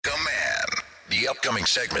The upcoming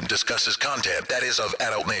segment discusses content that is of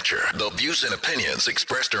adult nature. The views and opinions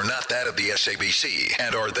expressed are not that of the SABC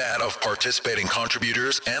and are that of participating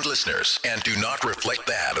contributors and listeners and do not reflect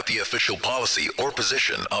that of the official policy or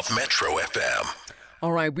position of Metro FM.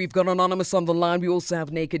 All right, we've got Anonymous on the line. We also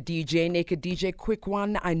have Naked DJ. Naked DJ, quick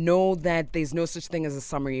one. I know that there's no such thing as a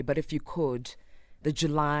summary, but if you could, the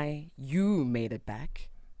July, you made it back.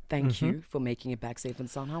 Thank you for making it back safe and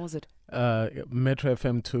sound. How was it? Metro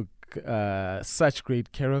FM took such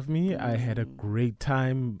great care of me. I had a great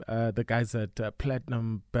time. The guys at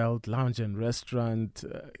Platinum Belt Lounge and Restaurant,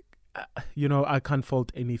 I can't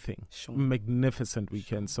fault anything. Sure. Magnificent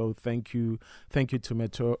weekend. So thank you to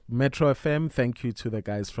Metro FM. Thank you to the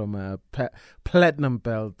guys from Platinum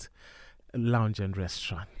Belt Lounge and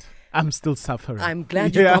Restaurant. I'm still suffering. I'm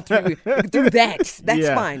glad you got through that. That's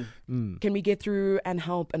Yeah. fine. Can we get through and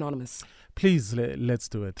help Anonymous? Please, let's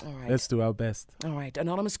do it. All right. Let's do our best. All right,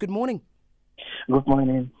 Anonymous, good morning. Good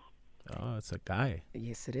morning. Oh, it's a guy.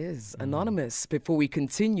 Yes, it is. Anonymous, before we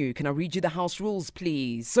continue, can I read you the house rules,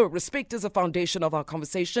 please? So, respect is a foundation of our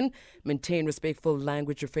conversation. Maintain respectful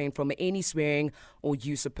language, refrain from any swearing or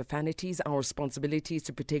use of profanities. Our responsibility is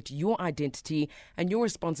to protect your identity, and your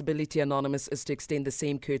responsibility, Anonymous, is to extend the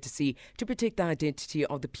same courtesy to protect the identity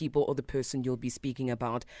of the people or the person you'll be speaking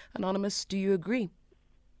about. Anonymous, do you agree?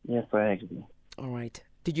 Yes, I agree. All right.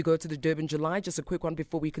 Did you go to the Durban July? Just a quick one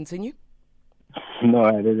before we continue. No,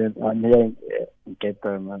 I didn't. I'm here in Cape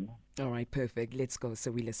Town, man. All right, perfect. Let's go. So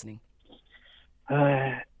we're listening.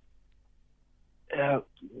 Good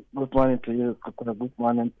morning to you. Good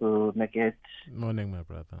morning to Naked Morning, my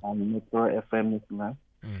brother. and Metro FM listener.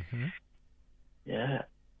 Mm-hmm. Yeah.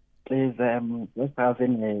 Please, just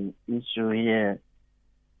having an issue here.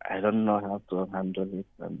 I don't know how to handle it.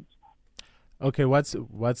 Okay, what's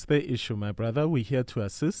the issue, my brother? We're here to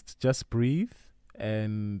assist. Just breathe.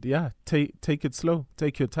 And take it slow.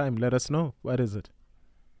 Take your time. Let us know. What is it?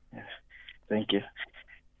 Yes, thank you.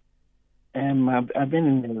 I've been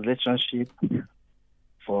in a relationship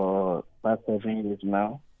for past 7 years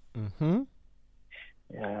now. Mm-hmm.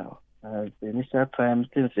 Yeah. The initial time,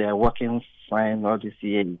 things are working fine all this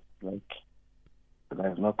year. Like,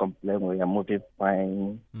 there's no complaint. We are moving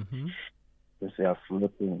fine. Mm-hmm. Things are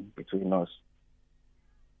floating between us.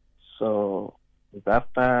 So, it's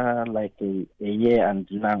after like a year and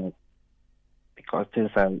now, because things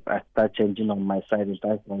are start changing on my side in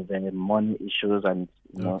terms of the money issues and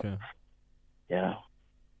Okay. Yeah.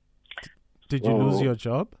 Did you lose your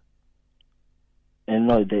job?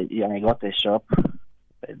 No, I got a shop.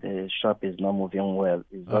 The shop is not moving well.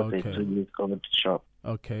 It's just a 2 years old shop.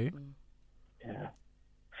 Okay. Yeah.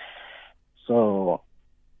 So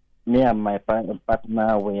me and my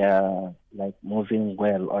partner, we are like moving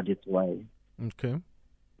well all this while. Okay.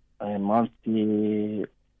 Monthly,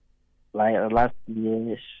 like last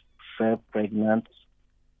year, fell pregnant.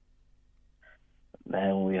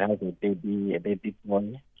 Then we had a baby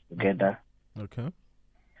boy together. Okay.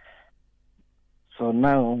 So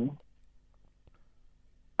now,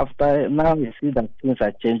 you see that things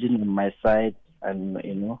are changing on my side, and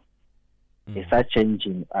it start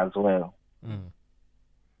changing as well.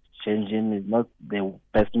 Changing is not the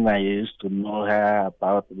person I used to know her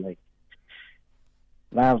about. Like,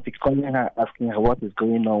 now I'll be calling her, asking her what is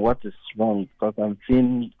going on, what is wrong, because I'm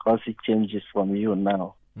seeing constant changes from you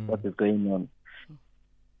now. What is going on?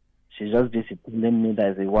 She's just basically telling me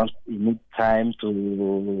that you need time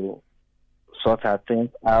to sort her things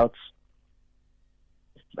out.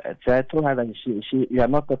 So I told her that you are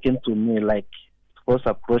not talking to me, like, supposed to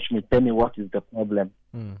approach me, tell me what is the problem.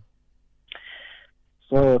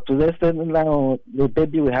 So to this extent now, the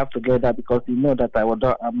baby we have together, because you know that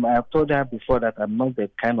I've told her before that I'm not the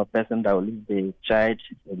kind of person that will leave the child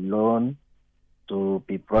alone to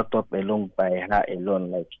be brought up alone by her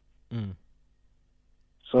alone. Like,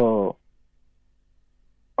 so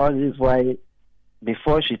all this why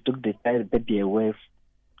before she took the baby away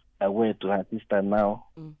to her sister now,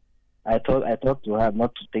 I thought to her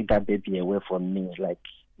not to take that baby away from me. Like,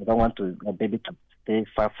 I don't want the baby to stay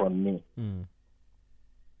far from me.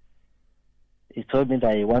 He told me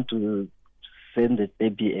that he want to send the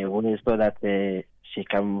baby away so that she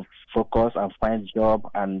can focus and find job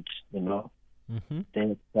and,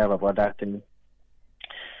 take care of other things.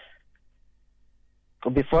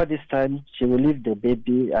 Before this time, she will leave the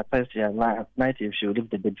baby. At night, if she will leave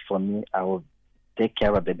the baby for me, I will take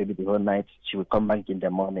care of the baby the whole night. She will come back in the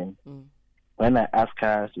morning. When I ask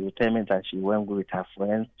her, she will tell me that she went with her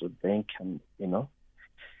friends to drink, and,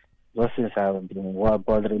 those things have been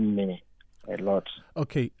bothering me a lot.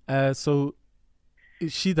 Okay, so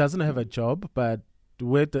she doesn't have a job, but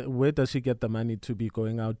where does she get the money to be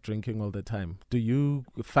going out drinking all the time? Do you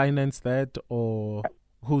finance that, or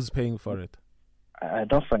who's paying for it? I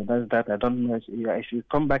don't finance that. I don't know. If you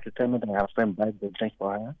come back to tell me that I have friend buy the drink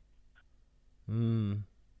for her.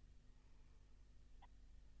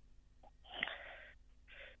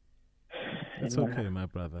 It's okay, my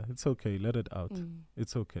brother. It's okay. Let it out.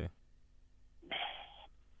 It's okay.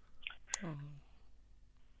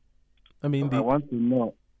 I mean, I want to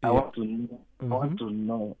know. I want to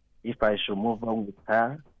know if I should move on with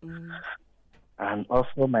her. And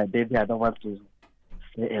also my baby, I don't want to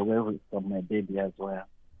stay away from my baby as well.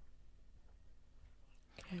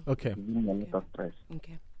 Okay. Giving me a lot of stress.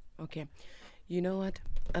 Okay. You know what,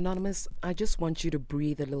 Anonymous? I just want you to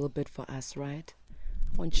breathe a little bit for us, right?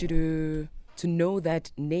 I want you to know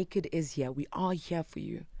that Naked is here. We are here for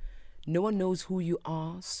you. No one knows who you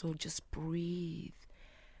are, so just breathe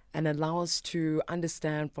and allow us to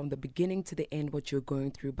understand from the beginning to the end what you're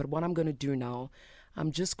going through. But what I'm going to do now,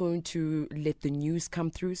 I'm just going to let the news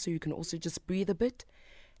come through so you can also just breathe a bit.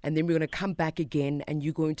 And then we're going to come back again and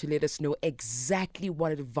you're going to let us know exactly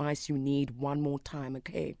what advice you need one more time,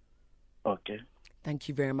 okay? Okay. Thank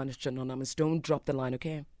you very much, Anonymous. Don't drop the line,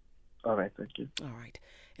 okay? All right, thank you. All right.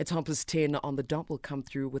 It's 10:30 on the dot. We'll come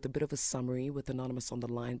through with a bit of a summary with Anonymous on the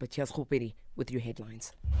line. But here's Khopedi with your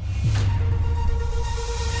headlines.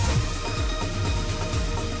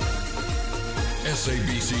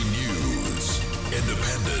 SABC News,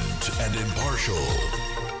 independent and impartial.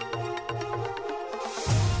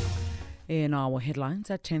 In our headlines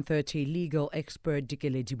at 10:30, legal expert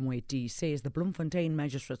Dikeledi Moeti says the Bloemfontein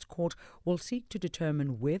Magistrates Court will seek to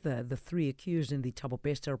determine whether the 3 accused in the Thabo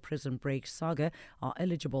Bester prison break saga are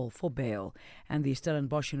eligible for bail. And the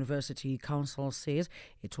Stellenbosch University Council says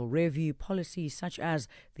it will review policies such as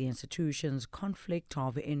the institution's conflict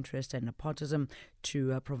of interest and nepotism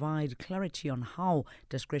to provide clarity on how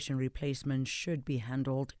discretionary placement should be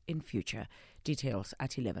handled in future. Details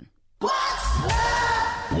at 11.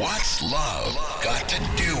 What's love got to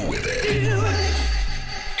do with it?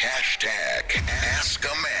 Hashtag Ask a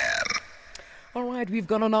Man. All right, we've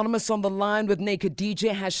got Anonymous on the line with Naked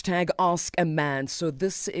DJ, hashtag Ask a Man. So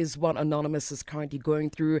this is what Anonymous is currently going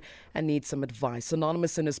through and needs some advice.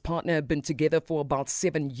 Anonymous and his partner have been together for about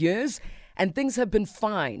 7 years and things have been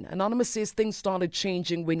fine. Anonymous says things started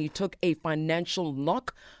changing when he took a financial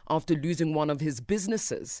knock after losing one of his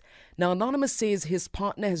businesses. Now, Anonymous says his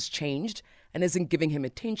partner has changed and isn't giving him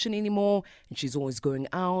attention anymore, and she's always going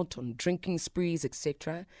out on drinking sprees,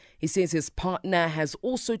 etc. He says his partner has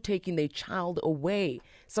also taken their child away,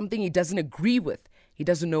 something he doesn't agree with. He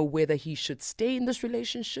doesn't know whether he should stay in this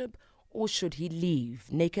relationship or should he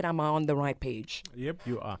leave. Naked, am I on the right page? Yep,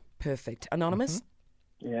 you are. Perfect. Anonymous?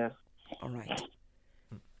 Yes. All right.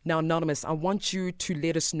 Now, Anonymous, I want you to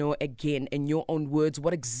let us know again, in your own words,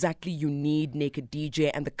 what exactly you need Naked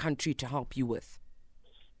DJ and the country to help you with.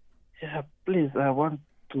 Yeah, please, I want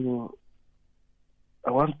you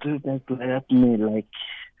guys to help me, like,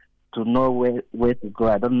 to know where to go.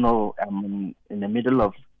 I don't know. I'm in the middle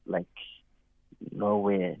of, like,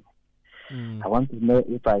 nowhere. I want to know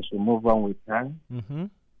if I should move on with her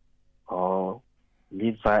or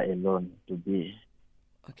leave her alone to be.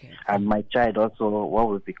 Okay. And my child also, what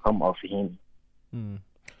will become of him?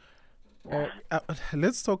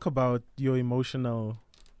 Let's talk about your emotional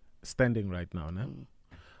standing right now, no?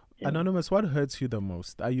 Yeah. Anonymous, what hurts you the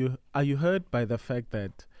most? Are you hurt by the fact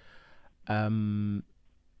that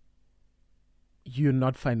you're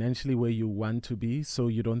not financially where you want to be, so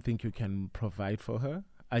you don't think you can provide for her?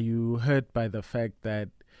 Are you hurt by the fact that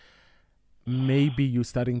maybe you're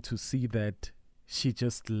starting to see that she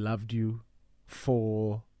just loved you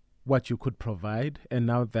for what you could provide, and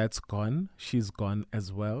now that's gone? She's gone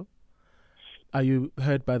as well. Are you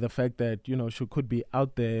hurt by the fact that, she could be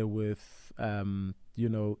out there with,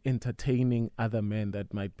 entertaining other men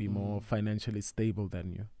that might be more financially stable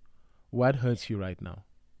than you? What hurts you right now?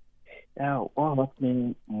 Yeah, what hurts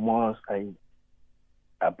me most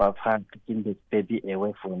about her taking this baby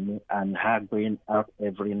away from me and her going out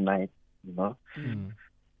every night,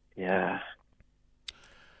 Yeah.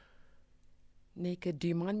 Naked, do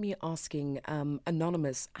you mind me asking,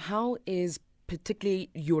 Anonymous, how is particularly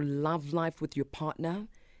your love life with your partner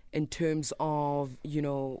in terms of,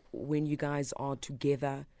 when you guys are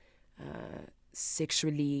together,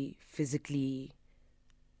 sexually, physically?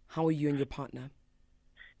 How are you and your partner?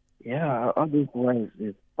 Yeah, all this while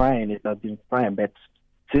is fine. It has been fine, but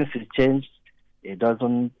since it changed, it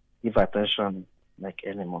doesn't give attention like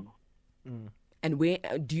anymore. And where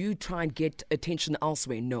do you try and get attention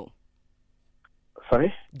elsewhere? No.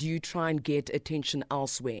 Sorry? Do you try and get attention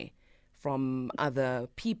elsewhere from other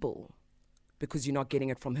people? because you're not getting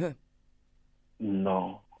it from her?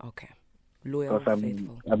 No. Okay. Loyal, Because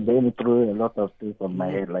faithful. I'm going through a lot of things on my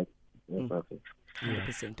head, like, 100%.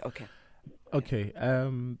 Okay. Okay.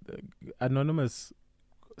 Anonymous.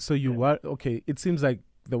 So you are okay. It seems like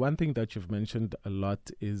the one thing that you've mentioned a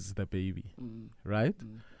lot is the baby, right?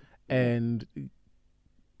 And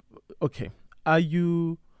okay, are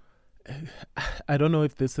you? I don't know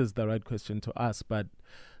if this is the right question to ask, but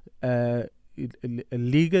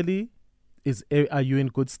legally, are you in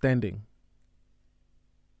good standing?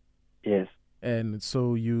 Yes. And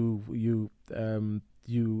so you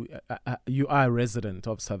are a resident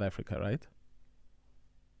of South Africa, right?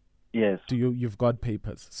 Yes. You've got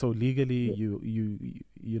papers, so legally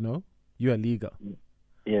you know you are legal.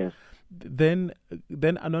 Yes. Then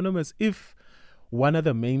Anonymous, if one of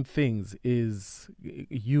the main things is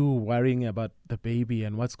you worrying about the baby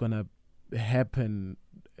and what's gonna happen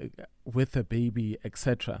with the baby,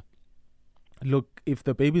 etc. Look, if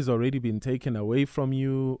the baby's already been taken away from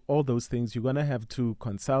you, all those things, you're gonna have to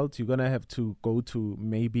consult. You're gonna have to go to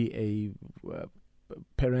maybe a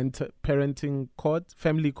parenting court,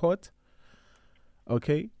 family court,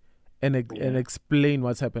 okay, and explain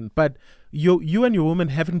what's happened. But you and your woman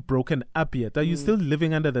haven't broken up yet. Are you still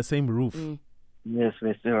living under the same roof? Yes,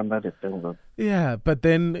 we're still under the same roof. Yeah, but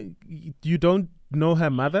then you don't know her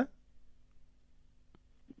mother?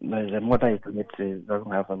 No, the mother is late. She doesn't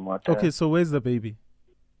have a mother. Okay, so where's the baby?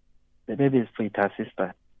 The baby is with her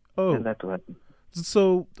sister. Oh, And that was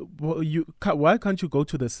so why can't you go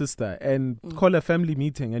to the sister and call a family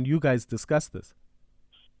meeting and you guys discuss this?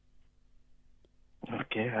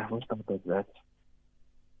 okay. I haven't thought of that.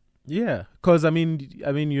 Yeah, because I mean,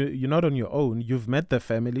 you're not on your own. You've met the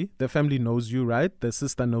family. The family knows you, right? The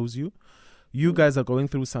sister knows you. You guys are going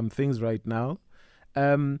through some things right now.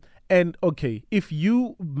 And okay, if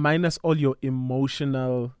you minus all your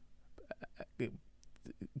emotional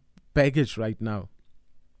baggage right now,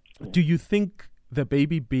 do you think the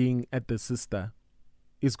baby being at the sister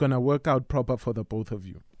is going to work out proper for the both of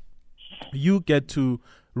you? You get to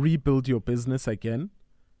rebuild your business again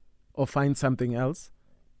or find something else.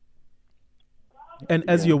 And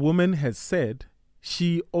as your woman has said,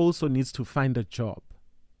 she also needs to find a job.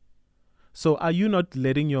 So are you not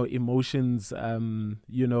letting your emotions,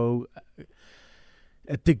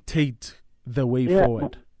 dictate the way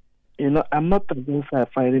forward? I'm not against her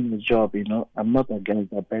finding a job, I'm not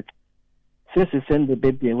against that, but since she sent the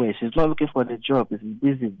baby away, she's not looking for the job. She's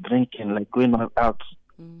busy drinking, like going out.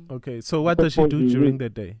 Okay, so what does she do during the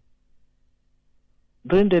day?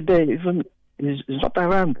 During the day, even she's not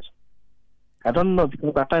around. I don't know,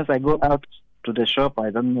 because at times I go out to the shop,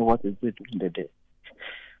 I don't know what is it during the day.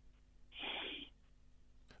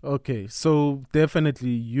 Okay, so definitely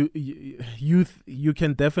you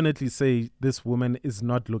can definitely say this woman is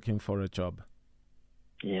not looking for a job.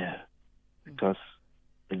 Yeah, because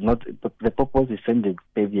it's not the purpose is send the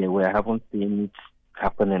baby away. I haven't seen it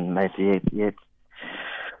happen in 98 yet.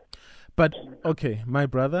 But okay, my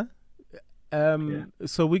brother,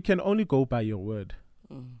 so we can only go by your word.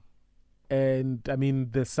 And I mean,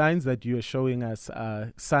 the signs that you are showing us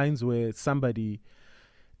are signs where somebody,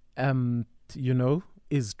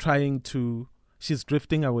 is trying to, she's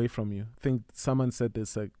drifting away from you. I think someone said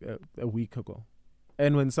this a week ago.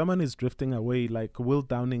 And when someone is drifting away, like Will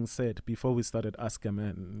Downing said before we started Ask a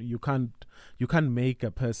Man, you can't make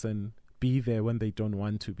a person be there when they don't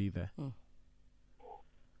want to be there.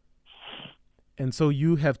 And so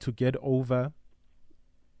you have to get over,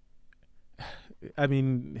 I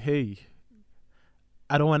mean, hey,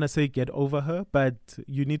 I don't want to say get over her, but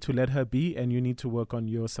you need to let her be and you need to work on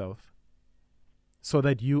yourself so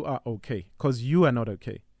that you are okay, because you are not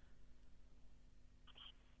okay.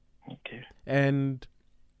 Okay. And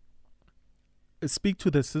speak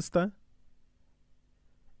to the sister.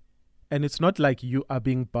 And it's not like you are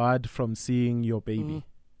being barred from seeing your baby.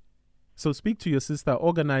 So speak to your sister,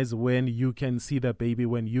 organize when you can see the baby,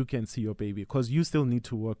 when you can see your baby, because you still need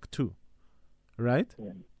to work too, right?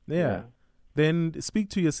 Yeah. Then speak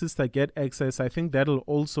to your sister, get access. I think that'll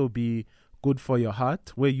also be good for your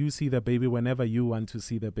heart, where you see the baby whenever you want to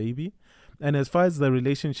see the baby. And as far as the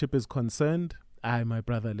relationship is concerned, my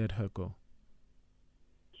brother, let her go.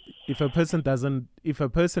 If a person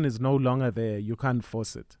is no longer there, you can't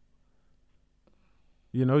force it.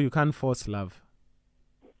 You can't force love.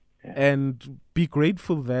 And be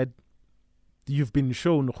grateful that you've been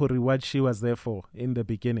shown what she was there for in the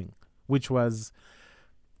beginning, which was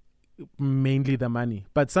mainly the money.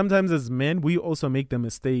 But sometimes as men, we also make the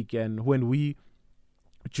mistake, and when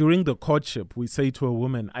during the courtship, we say to a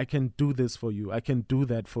woman, I can do this for you, I can do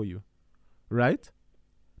that for you, right?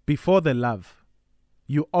 Before the love.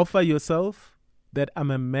 You offer yourself that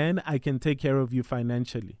I'm a man, I can take care of you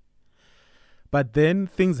financially. But then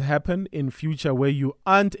things happen in future where you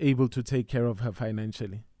aren't able to take care of her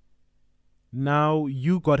financially. Now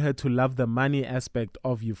you got her to love the money aspect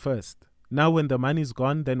of you first. Now when the money's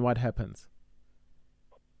gone, then what happens?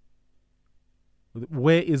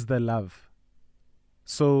 Where is the love?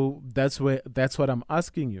 So that's what I'm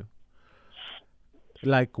asking you.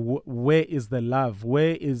 Like, where is the love?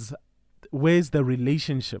 Where is the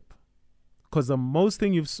relationship? Because the most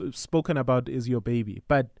thing you've spoken about is your baby.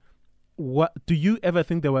 But what do you ever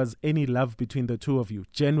think there was any love between the two of you?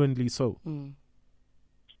 Genuinely so? To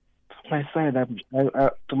my side,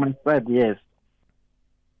 to my side, yes.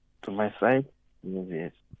 To my side,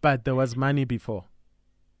 yes. But there was money before.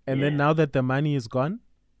 And then now that the money is gone?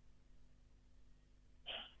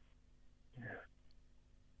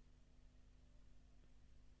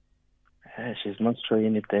 She's not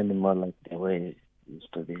showing it anymore like the way it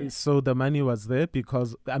used to be. So the money was there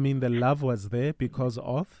because, the love was there because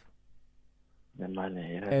of? The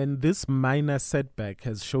money, yeah. And this minor setback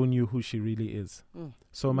has shown you who she really is.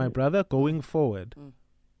 So my brother, going forward,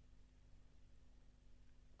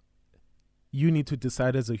 you need to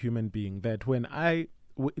decide as a human being that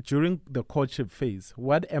during the courtship phase,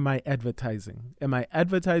 what am I advertising? Am I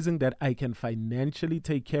advertising that I can financially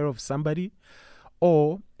take care of somebody?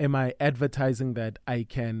 Or am I advertising that I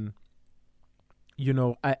can,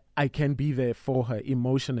 I can be there for her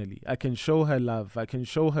emotionally? I can show her love. I can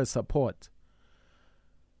show her support.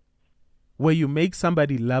 Where you make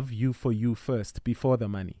somebody love you for you first before the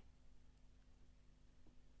money.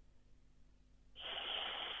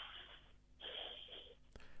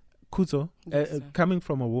 Kuzo, coming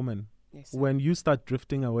from a woman, when you start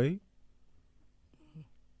drifting away,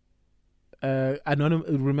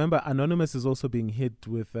 remember, Anonymous is also being hit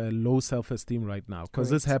with low self-esteem right now, because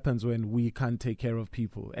this happens when we can't take care of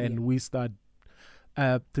people and we start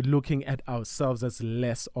looking at ourselves as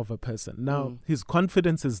less of a person. Now, his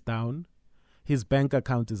confidence is down, his bank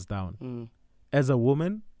account is down. As a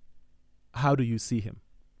woman, how do you see him?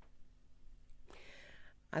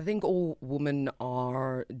 I think all women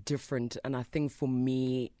are different. And I think for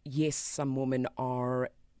me, yes, some women are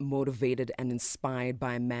motivated and inspired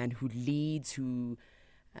by a man who leads, who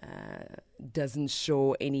doesn't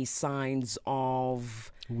show any signs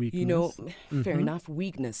of weakness. Fair enough,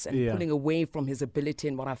 weakness and pulling away from his ability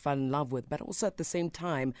and what I fell in love with. But also at the same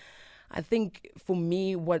time, I think for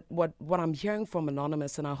me, what I'm hearing from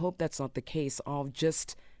Anonymous, and I hope that's not the case, of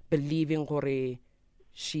just believing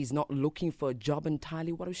she's not looking for a job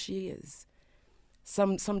entirely. What if she is?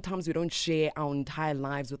 Sometimes we don't share our entire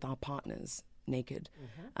lives with our partners naked.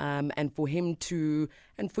 And for him to,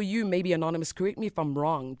 and for you, maybe Anonymous, correct me if I'm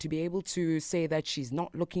wrong, to be able to say that she's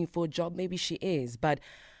not looking for a job, maybe she is. But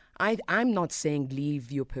I'm not saying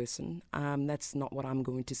leave your person. That's not what I'm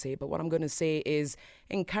going to say. But what I'm going to say is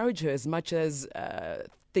encourage her as much as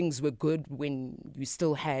things were good when you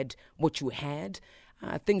still had what you had.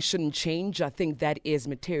 Things shouldn't change. I think that is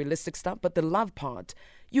materialistic stuff. But the love part,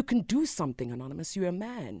 you can do something, Anonymous. You're a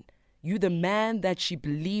man. You're the man that she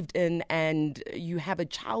believed in, and you have a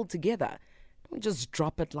child together. Don't just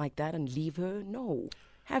drop it like that and leave her. No.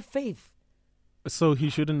 Have faith. So he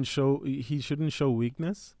shouldn't show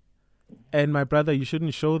weakness? And my brother, you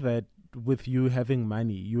shouldn't show that with you having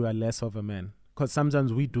money, you are less of a man. Because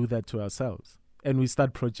sometimes we do that to ourselves. And we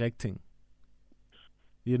start projecting.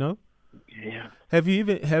 You know? Yeah.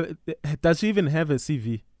 Does she even have a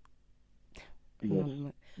CV? Yes.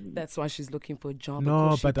 That's why she's looking for a job.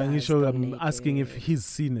 No, but Anisho, I'm asking if he's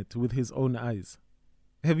seen it with his own eyes.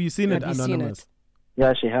 Have you seen it, Anonymous?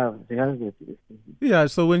 Yeah, she has it. Yeah,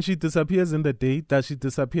 so when she disappears in the day, does she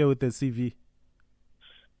disappear with the CV?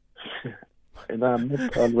 And I'm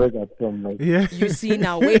not always at home. Yeah. You see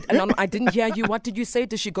now, wait, I didn't hear you. What did you say?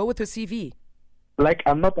 Does she go with her CV?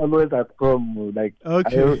 I'm not always at home.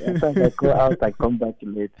 Okay. I go out, I come back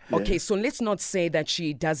late. Yeah. Okay, so let's not say that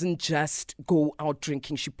she doesn't just go out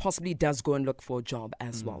drinking. She possibly does go and look for a job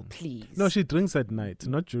as well, please. No, she drinks at night,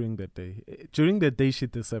 not during the day. During the day, she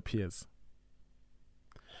disappears.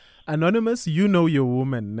 Anonymous, you know your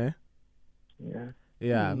woman, ne? Yeah.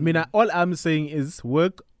 Yeah. All I'm saying is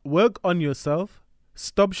work on yourself.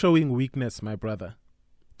 Stop showing weakness, my brother.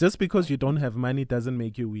 Just because you don't have money doesn't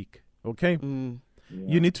make you weak. Okay? Yeah.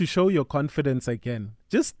 You need to show your confidence again.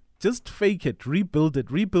 Just fake it. Rebuild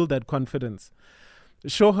that confidence.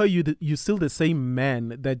 Show her you're still the same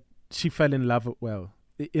man that she fell in love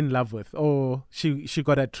with, or she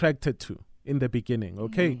got attracted to in the beginning.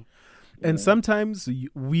 Okay? And sometimes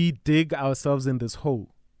we dig ourselves in this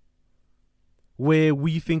hole where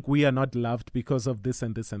we think we are not loved because of this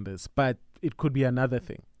and this and this. But it could be another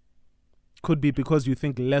thing. Could be because you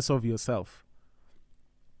think less of yourself.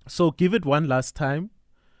 So give it one last time.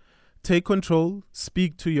 Take control.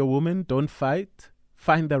 Speak to your woman. Don't fight.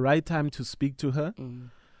 Find the right time to speak to her.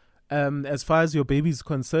 As far as your baby is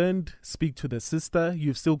concerned, speak to the sister.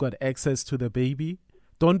 You've still got access to the baby.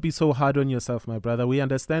 Don't be so hard on yourself, my brother. We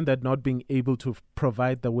understand that not being able to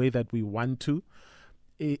provide the way that we want to,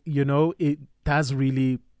 it does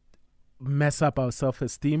really mess up our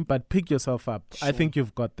self-esteem, but pick yourself up. Sure. I think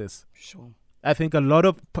you've got this. Sure. I think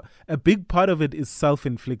a big part of it is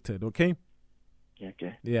self-inflicted, okay?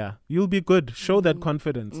 Okay. Yeah, you'll be good. Show that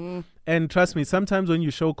confidence. And trust me, sometimes when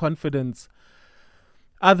you show confidence,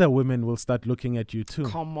 other women will start looking at you too.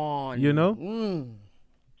 Come on. You know?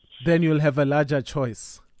 Then you'll have a larger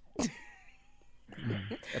choice.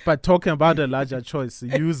 But talking about a larger choice,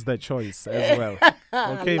 use the choice as well.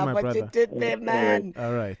 Okay, I love my what brother. you did there, man.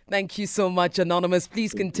 All right. Thank you so much, Anonymous.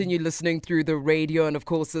 Please continue listening through the radio. And of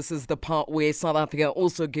course, this is the part where South Africa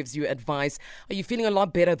also gives you advice. Are you feeling a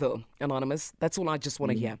lot better though, Anonymous? That's all I just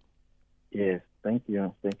want to hear. Yes, thank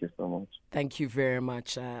you. Thank you so much. Thank you very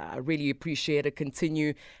much. I really appreciate it.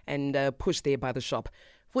 Continue and push there by the shop.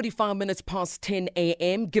 45 minutes past 10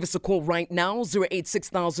 a.m. Give us a call right now,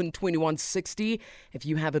 086-2160. If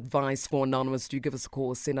you have advice for Anonymous, do give us a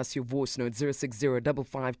call. Send us your voice note,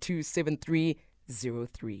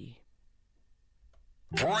 060-552-7303.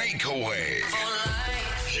 Breakaway.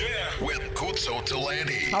 Yeah. With Kutso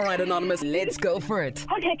Taledi. All right, Anonymous, let's go for it.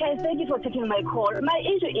 Okay, guys, thank you for taking my call. My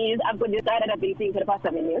issue is I've got this guy that I've been seeing for the past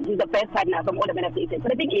 7 years. He's the best partner from all the men I've dated.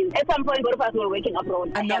 But the thing is, at some point, both of us were waking up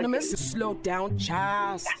abroad. Anonymous, slow down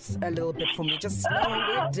just a little bit for me. Just slow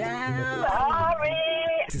it down. Sorry.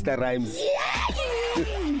 Sister Rhymes.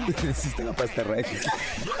 Sister Pastor Rhymes.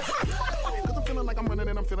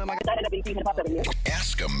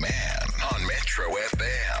 Ask a Man on Metro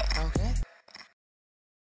FM. Okay.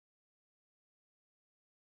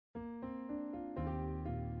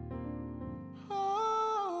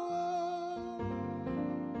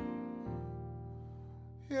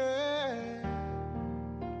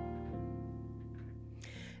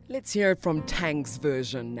 Let's hear it from Tank's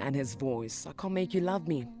version and his voice. I Can't Make You Love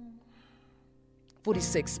Me.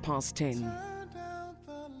 46 past 10.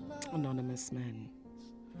 Anonymous man.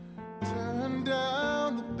 Turn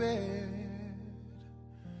down the bed.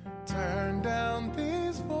 Turn down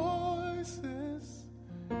these voices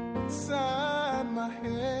inside my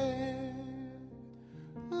head.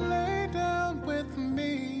 Lay down with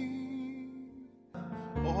me.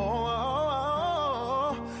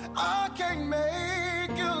 Oh, I can't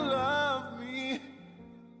make you love me.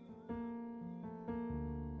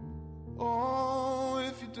 Oh,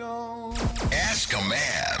 if you don't. Ask a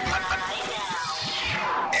Man.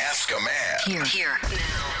 Ask a Man. Here.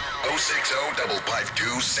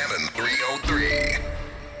 060-552-7303.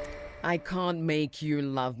 I Can't Make You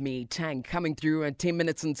Love Me. Tank coming through at 10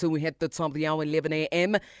 minutes until we hit the top of the hour, 11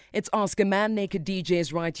 a.m. It's Ask a Man. Naked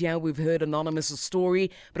DJs right here. We've heard Anonymous' story,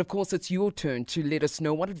 but of course it's your turn to let us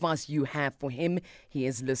know what advice you have for him. He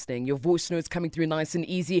is listening. Your voice notes coming through nice and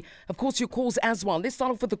easy. Of course, your calls as well. Let's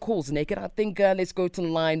start off with the calls, Naked. I think let's go to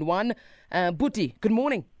line one. Buti, good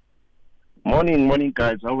morning. Morning,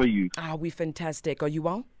 guys. How are you? We're fantastic. Are you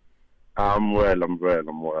well? I'm well.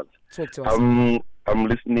 Talk to us. I'm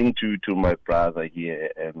listening to my brother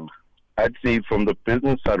here, and I'd say from the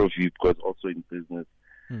business side of you, because also in business,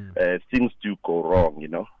 things do go wrong, you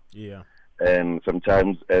know? Yeah. And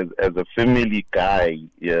sometimes as a family guy,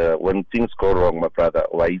 when things go wrong, my brother,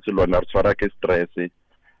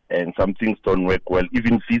 and some things don't work well,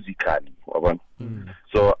 even physically.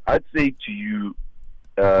 So I'd say to you,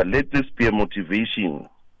 let this be a motivation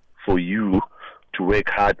for you to work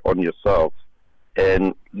hard on yourself.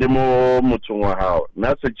 And how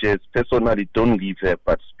I suggest personally don't leave her,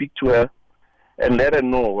 but speak to her and let her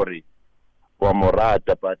know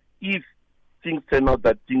but if things turn out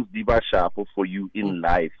that things diva sharp for you in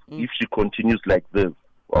life, if she continues like this,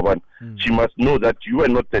 she must know that you are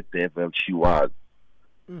not the devil she was.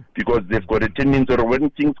 Because they've got a tendency when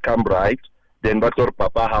things come right, then that's our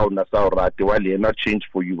papa how not change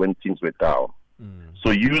for you when things were down.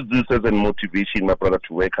 So use this as a motivation, my brother,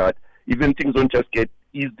 to work hard. Even things don't just get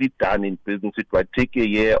easily done in business. It might take a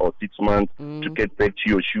year or 6 months to get back to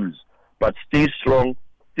your shoes. But stay strong,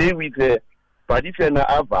 stay with her. But if you're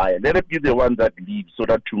not let her be the one that leads so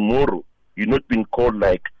that tomorrow you're not being called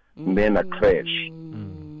like men are trash.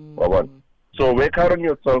 So work hard on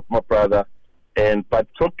yourself, my brother, but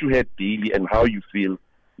talk to her daily and how you feel.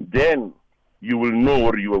 Then you will know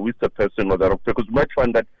where you are with the person or that, because you might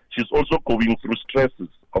find that she's also going through stresses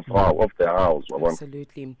of the house.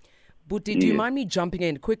 Absolutely. Buti, do you mind me jumping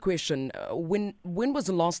in? Quick question. When was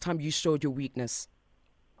the last time you showed your weakness?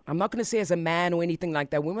 I'm not going to say as a man or anything like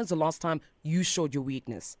that. When was the last time you showed your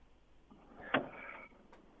weakness?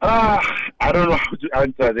 I don't know how to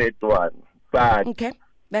answer that one. But okay,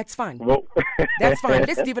 that's fine. Well, that's fine.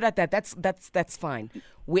 Let's leave it at that. That's fine.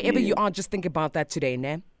 Wherever you are, just think about that today,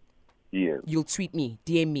 ne? Yes. You'll tweet me,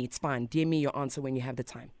 DM me. It's fine. DM me your answer when you have the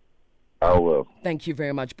time. I will. Thank you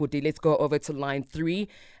very much, Buti. Let's go over to line 3.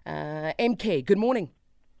 MK, good morning.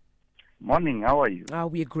 Morning. How are you?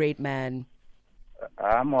 We're great, man.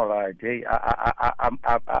 I'm all right. Hey,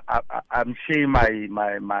 I'm sharing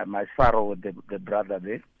my sorrow with the brother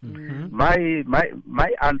there. Mm-hmm.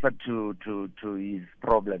 My answer to his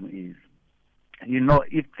problem is,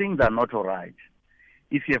 if things are not all right,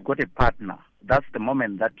 if you have got a partner, that's the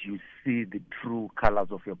moment that you see the true colors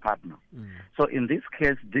of your partner. So in this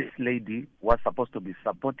case, this lady was supposed to be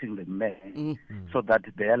supporting the man so that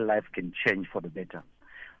their life can change for the better.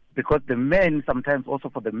 Because the men, sometimes also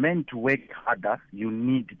for the men to work harder, you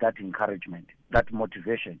need that encouragement, that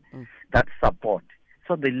motivation, that support.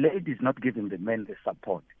 So the lady is not giving the men the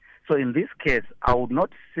support. So in this case, I would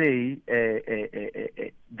not say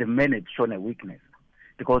the men have shown a weakness.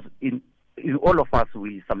 Because in all of us,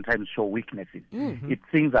 we sometimes show weaknesses. If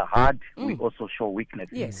things are hard, we also show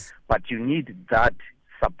weaknesses. Yes. But you need that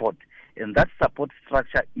support. And that support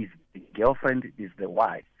structure is the girlfriend, is the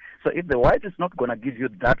wife. So if the wife is not going to give you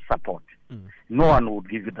that support, no one will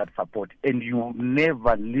give you that support. And you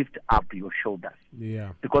never lift up your shoulders. Yeah.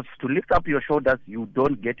 Because to lift up your shoulders, you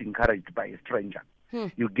don't get encouraged by a stranger.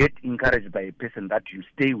 You get encouraged by a person that you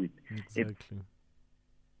stay with. Exactly.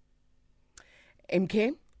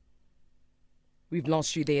 MK? We've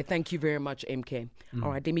lost you there. Thank you very much, MK.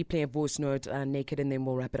 All right, let me play a voice note, Naked, and then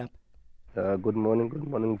we'll wrap it up. Good morning. Good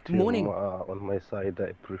morning, team. Morning. On my side,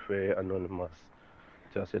 I prefer anonymous.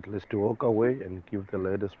 Just at least to walk away and give the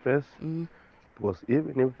lady space. Because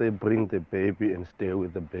even if they bring the baby and stay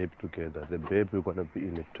with the baby together, the baby is going to be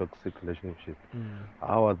in a toxic relationship.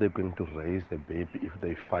 How are they going to raise the baby if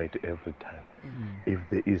they fight every time? If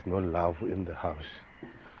there is no love in the house?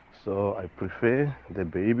 So I prefer the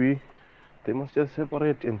baby, they must just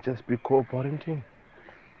separate and just be co-parenting.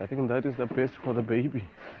 I think that is the best for the baby.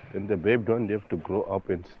 And the baby don't have to grow up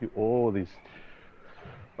and see all this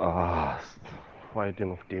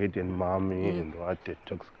fighting of daddy and mommy and what a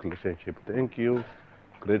toxic relationship. Thank you.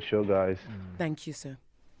 Great show, guys. Thank you, sir.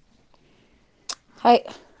 Hi,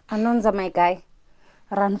 Anonza, my guy.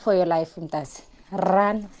 Run for your life, Mtasi.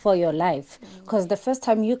 Run for your life. Because the first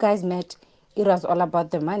time you guys met, it was all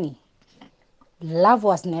about the money. Love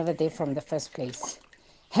was never there from the first place.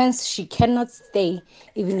 Hence, she cannot stay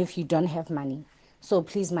even if you don't have money. So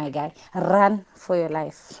please, my guy, run for your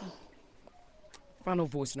life. Final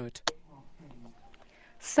voice note.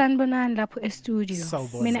 Sanbonan lapho e-studio.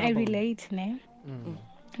 Sawubona. I relate, ne?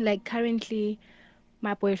 Like currently,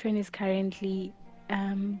 my boyfriend is currently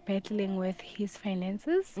battling with his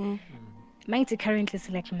finances. Mine currently is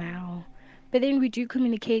like now. But then we do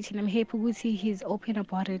communicate and I'm happy with he's open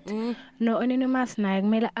about it. No, anonymous na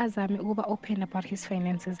kumele azame ukuba open about his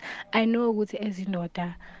finances. I know with as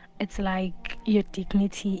indoda, it's like your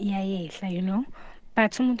dignity iyayehla,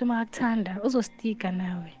 But umuntu makakuthanda uzostika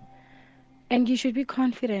nawe. And you should be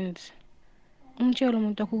confident. Umtshela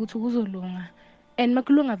umuntu wakho ukuthi uzolunga. And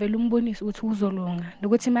makulunga vele umbonise ukuthi uzolunga.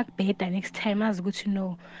 Nokuthi makubheda next time azi ukuthi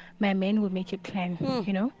no, my man will make a plan,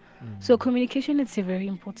 So communication is very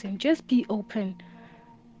important. Just be open.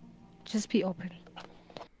 Just be open.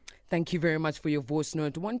 Thank you very much for your voice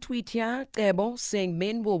note. One tweet here, Ebo, saying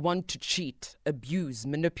men will want to cheat, abuse,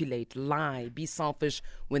 manipulate, lie, be selfish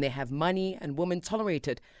when they have money, and women tolerate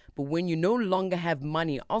it. But when you no longer have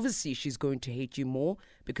money, obviously she's going to hate you more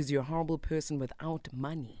because you're a horrible person without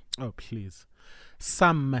money. Oh, please.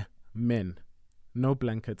 Some men, no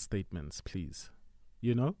blanket statements, please.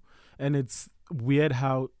 And it's weird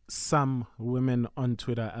how some women on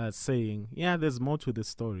Twitter are saying, yeah, there's more to this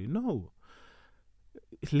story. No.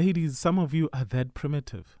 Ladies, some of you are that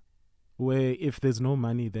primitive, where if there's no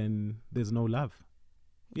money, then there's no love.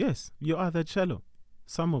 Yes, you are that shallow.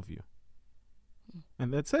 Some of you.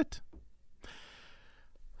 And that's it.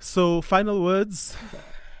 So, final words.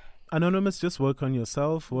 Anonymous, just work on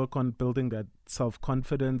yourself, work on building that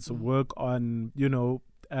self-confidence, work on,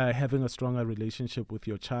 having a stronger relationship with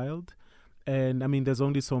your child. And, there's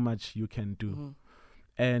only so much you can do.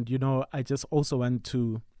 And, I just also want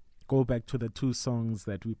to go back to the two songs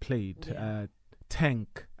that we played.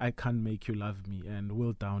 Tank, I Can't Make You Love Me, and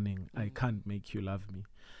Will Downing, I Can't Make You Love Me.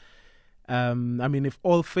 If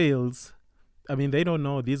all fails, they don't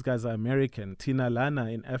know these guys are American. Tina Lana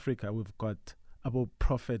in Africa, we've got Abu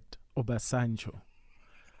Prophet Obasanjo.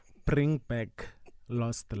 Bring back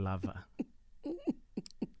lost lover.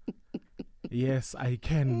 Yes, I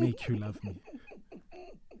can make you love me.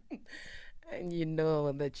 And you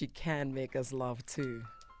know that you can make us love too.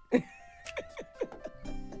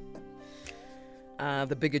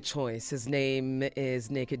 The bigger choice. His name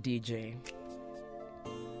is Naked DJ.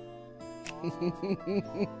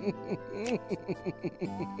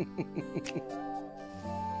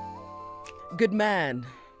 Good man,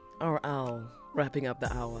 our owl, wrapping up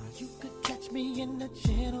the hour. You could catch me in the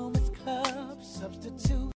gentleman's club, substitute.